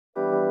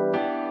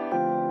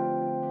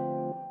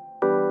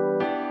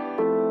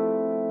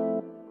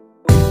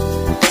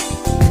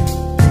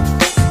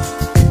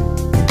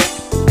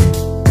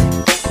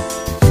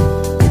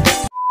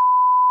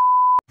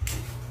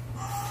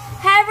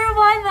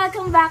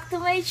back to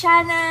my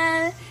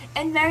channel!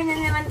 And meron na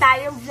naman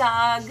tayong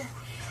vlog.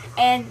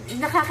 And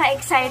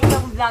nakaka-excite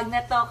yung vlog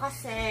na to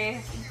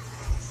kasi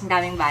ang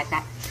daming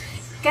bata.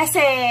 Kasi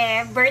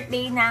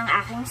birthday ng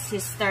aking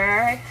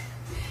sister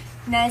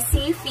na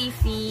si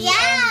Fifi.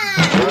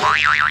 Yeah!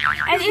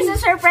 And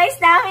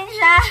isa-surprise namin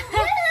siya.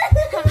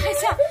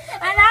 Kasi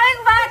ang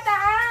daming bata!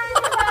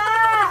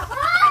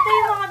 Diba? Ito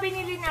yung mga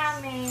binili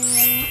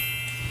namin.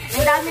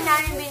 Ang dami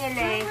namin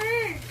binili.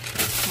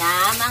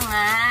 Na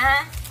mga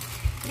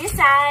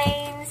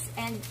designs.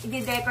 And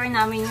i-decor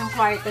namin yung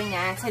kwarto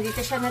niya. So dito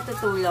siya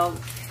natutulog.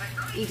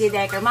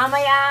 I-decor.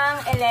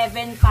 Mamayang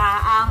 11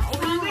 pa ang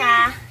uwi niya.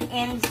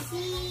 And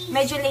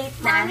medyo late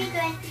na.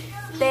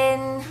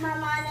 10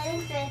 Mama,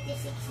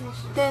 26 na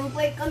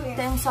siya.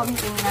 10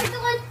 something na.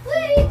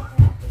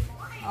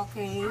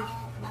 Okay.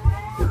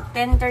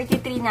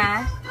 10:33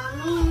 na.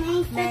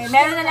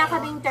 Meron na lang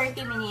kaming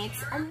 30 minutes.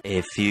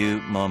 A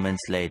few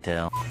moments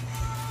later.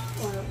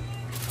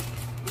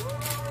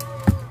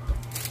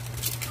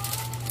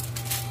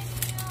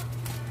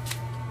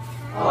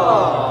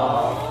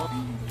 Aww.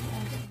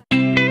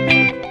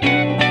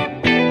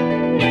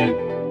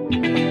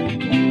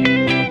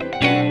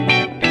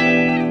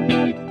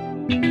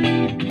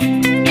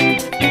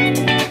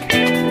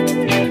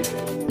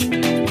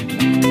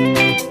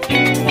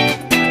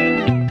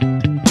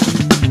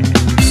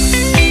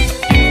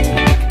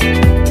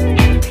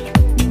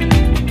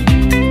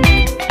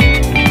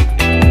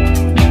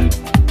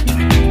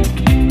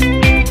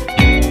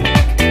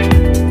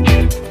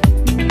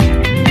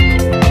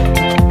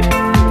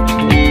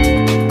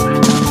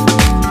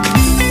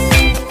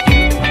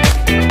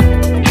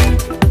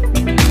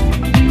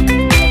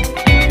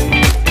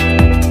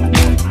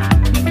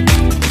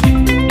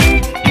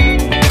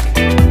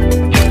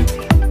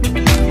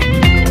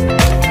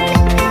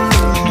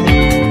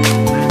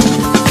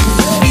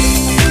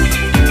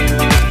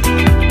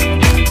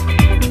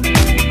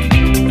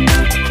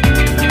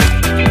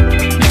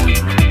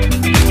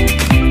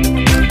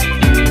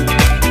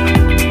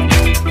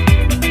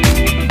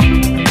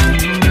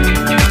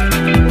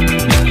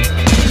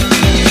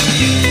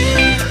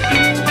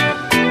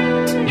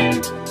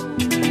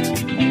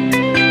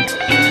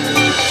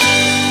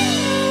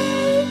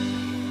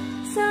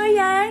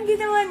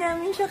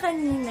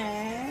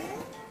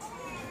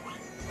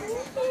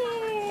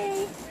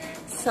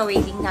 So,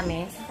 waiting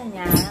kami sa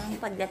kanyang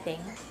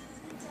pagdating.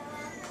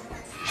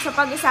 So,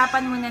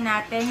 pag-usapan muna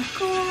natin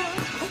kung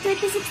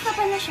 26 na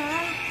pala siya.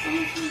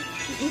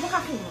 Hindi ka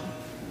kini.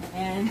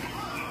 Ayan.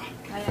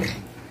 Ayan.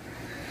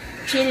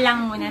 Chill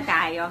lang muna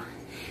tayo.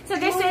 So,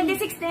 guys,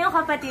 26 na yung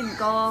kapatid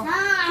ko.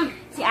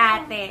 Si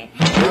ate.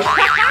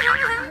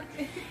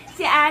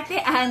 Si ate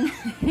Ann.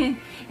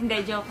 Hindi,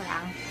 joke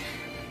lang.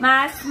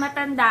 Mas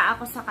matanda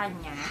ako sa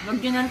kanya. Huwag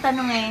nyo nang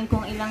tanongin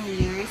kung ilang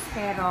years.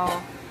 Pero,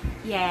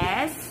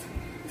 yes.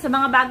 Sa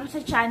mga bago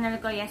sa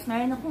channel ko, yes,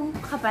 meron akong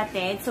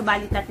kapatid. So,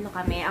 bali 3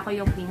 kami. Ako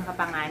yung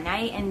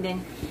pinakapanganay. And then,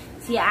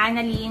 si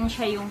Annalyn,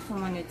 siya yung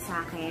sumunod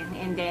sa akin.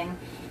 And then,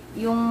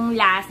 yung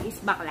last is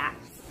bakla.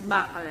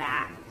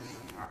 Bakla.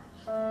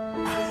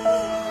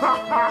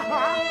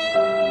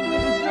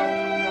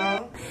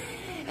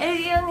 And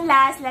yung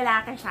last,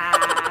 lalaki siya.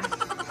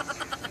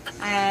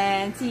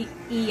 And si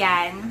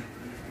Ian.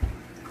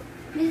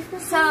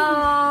 So,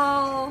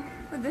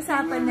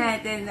 pag-usapan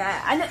natin na,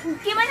 ano,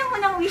 kiman mo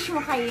nang wish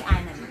mo kay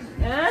Annalyn?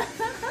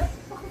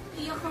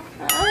 Iyak ako.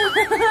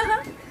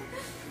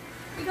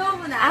 Ikaw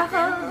muna. Ako,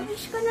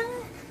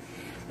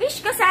 wish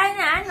ko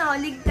sana, ano,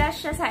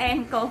 ligtas siya sa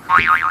Enco.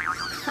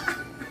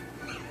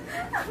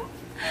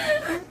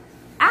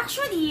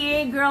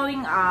 Actually,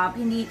 growing up,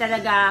 hindi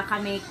talaga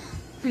kami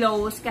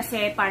close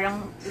kasi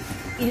parang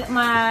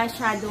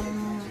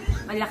masyadong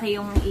malaki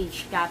yung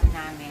age gap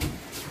namin.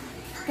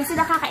 Kasi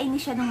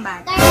nakakainis siya ng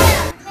bata.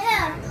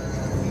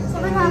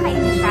 Sobrang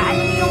nakakainis siya.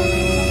 Alam mo yung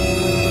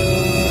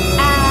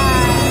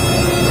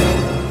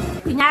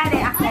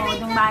kunyari ako,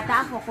 nung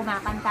bata ako,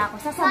 kumakanta ako,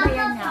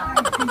 sasabayan niya.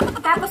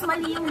 Tapos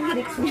mali yung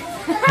lyrics niya.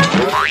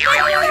 Mali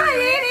yung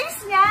lyrics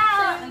niya!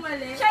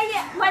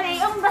 Siya, mali.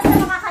 Yung basta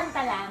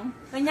makakanta lang.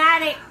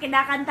 Kunyari,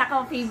 kinakanta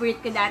ko, favorite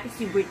ko dati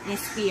si Britney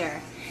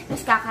Spears.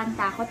 Tapos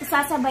kakanta ko, tapos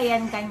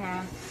sasabayan ka niya.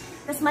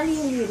 Tapos mali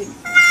yung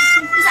lyrics.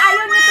 Tapos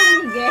ayaw niya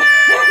tumigil.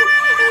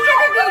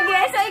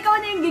 So, ikaw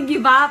na yung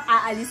give up.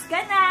 Aalis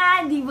ka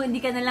na. Hindi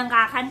ka na lang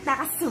kakanta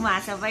kasi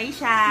sumasabay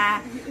siya.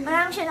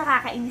 Marami siya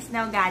nakakainis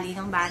na ugali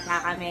nung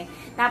bata kami.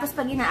 Tapos,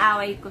 pag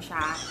inaaway ko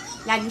siya,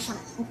 lagi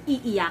siyang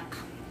iiyak.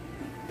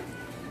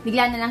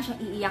 Bigla na lang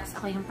siyang iiyak.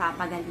 Ako yung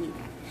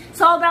papagalitan.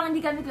 Sobrang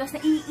hindi kami close.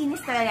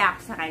 Naiinis talaga ako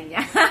sa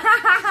kanya.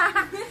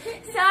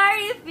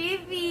 Sorry,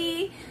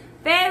 Fifi!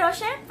 Pero,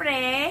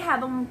 syempre,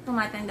 habang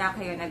tumatanda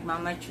kayo,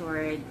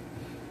 nagmamature,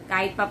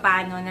 kahit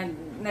papano,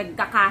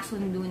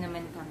 nagkakasundo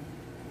naman kami.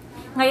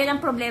 Ngayon,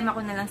 ang problema ko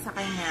na lang sa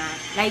kanya,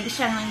 lagi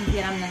siya nang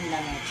hiram ng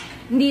lamit.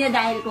 Hindi na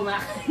dahil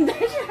kumakanta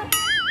siya.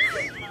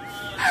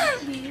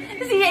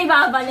 Kasi niya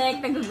ibabalik,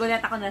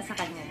 nagugulat ako na sa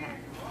kanya na.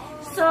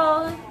 So,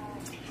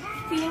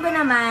 feeling ko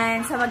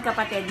naman, sa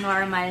magkapatid,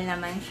 normal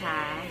naman siya.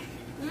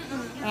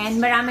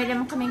 And marami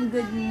naman kaming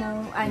good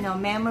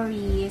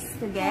memories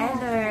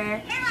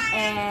together.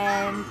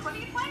 And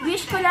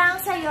wish ko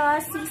lang sa'yo,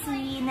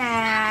 Sisi,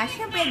 na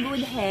syempre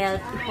good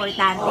health.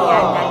 Importante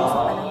yan, lalo sa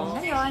panahon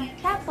ngayon.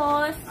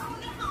 Tapos,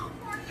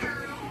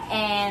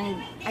 and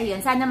ayun,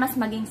 sana mas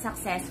maging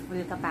successful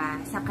ka pa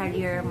sa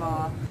career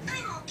mo.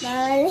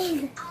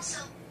 Darling,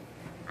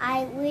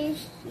 I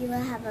wish you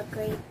will have a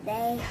great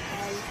day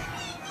and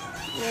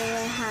you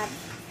will have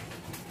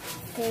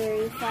a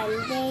very fun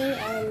day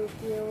and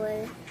you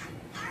will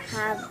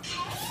have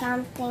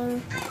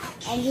something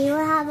and you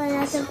will have a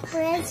lot of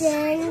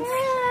presents.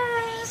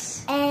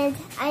 And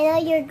I know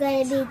you're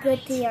going to be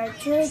good to your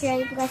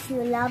children because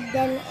you love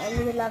them and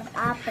you love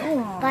Apple.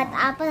 Aww. But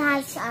Apple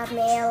has a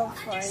mail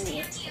for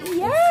you.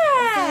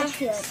 Yeah! So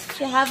cute.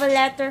 She have a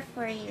letter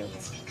for you.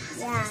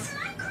 Yeah.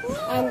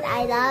 And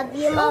I love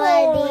you,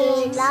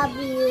 Melody. Love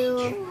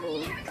you.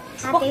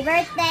 Happy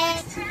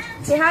birthday.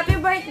 Say happy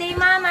birthday,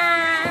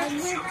 Mama! Love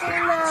you too,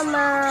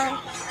 Mama.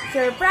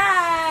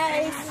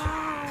 Surprise!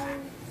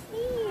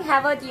 How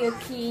about you,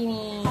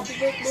 Kini? Happy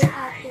birthday,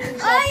 Happy.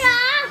 Oh,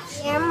 yeah!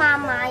 Dear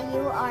Mama,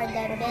 you are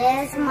the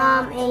best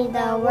mom in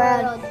the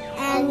world.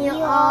 And you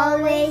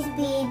always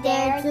be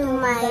there to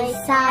my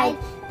side.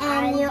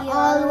 And you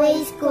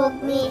always cook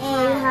me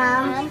and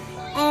ham.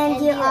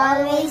 And you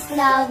always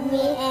love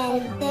me.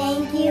 And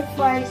thank you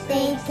for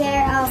taking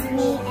care of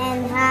me.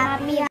 And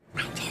happy.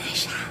 Andiyan na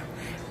siya.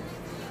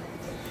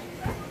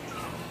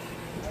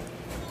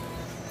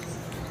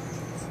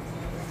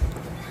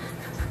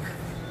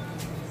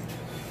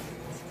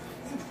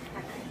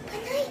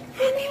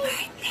 Happy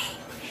birthday.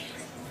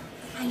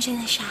 Andiyan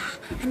na siya.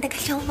 Ang tagal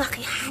niya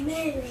umakyat.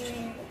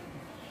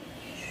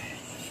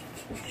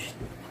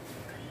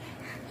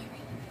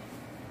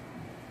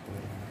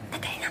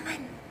 Tagal naman.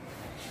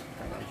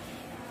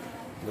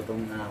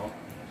 Gutom na ako.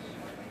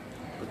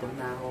 Gutom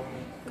na ako.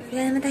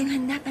 Wala naman tayong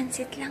handa.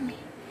 Pansit lang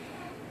eh.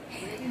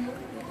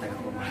 Tagal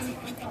kumain.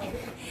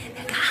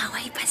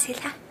 Nag-aaway pa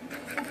sila.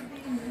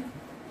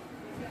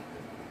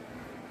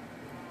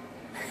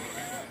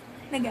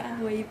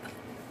 Nag-aaway pa.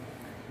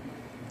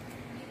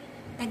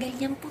 Tagal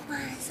niyang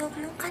pumasok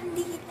ng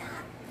kandila.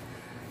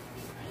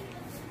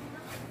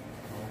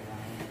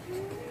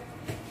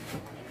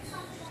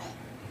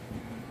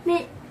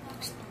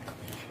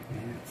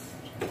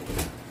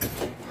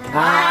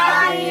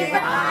 Happy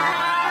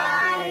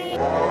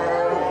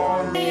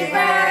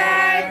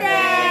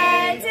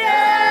birthday to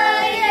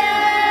you.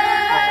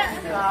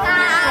 Happy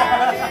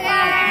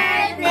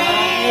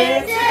birthday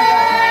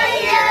to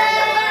you.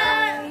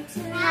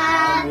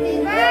 Happy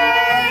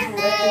birthday.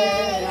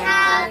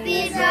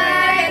 Happy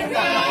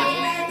birthday.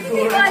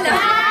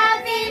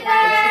 Happy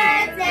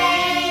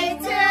birthday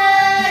to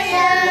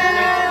you.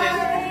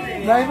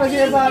 Dahil pa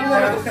siya sabi na.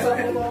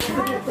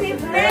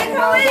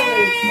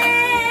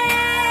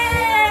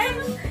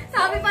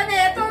 Sabi pa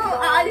nito,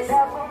 aalis.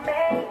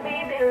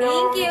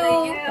 Thank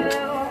you.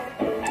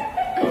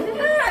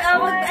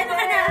 Ano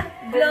ka na?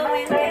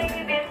 Blowing.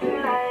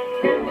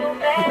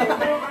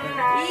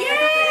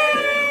 Yay!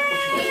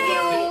 Thank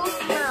you.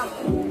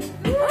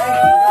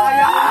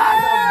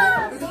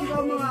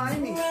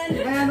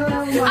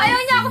 Ayaw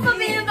niya ako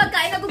pabili ng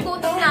pagkain.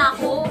 Nagugutom na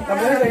ako.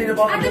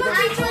 Ate,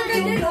 mag-picture ka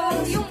din.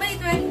 Yung may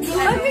 20.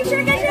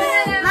 Mag-picture ka din.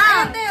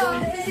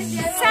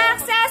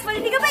 Successful.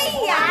 Hindi ka ba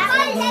iiyak?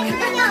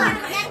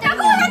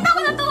 Nagulat ako.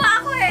 Natuwa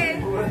ako eh.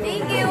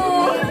 Thank you.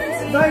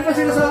 Dahil pa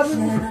sinasabi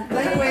mo.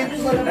 Dahil kwento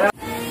sa lang.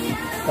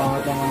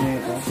 Pangat-pangat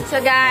nito. So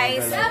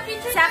guys,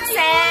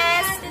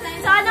 success!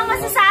 So anong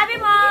masasabi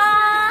mo?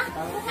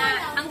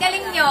 Ang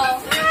galing nyo.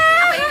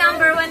 Ako yung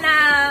 #1 na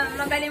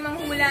magaling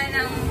manghula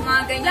ng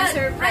mga ganyan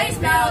surprise.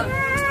 Pero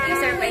yung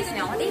surprise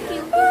nyo ako. Thank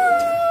you.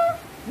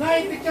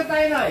 Nay, picture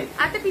tayo, Nay.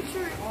 Ate,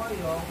 picture.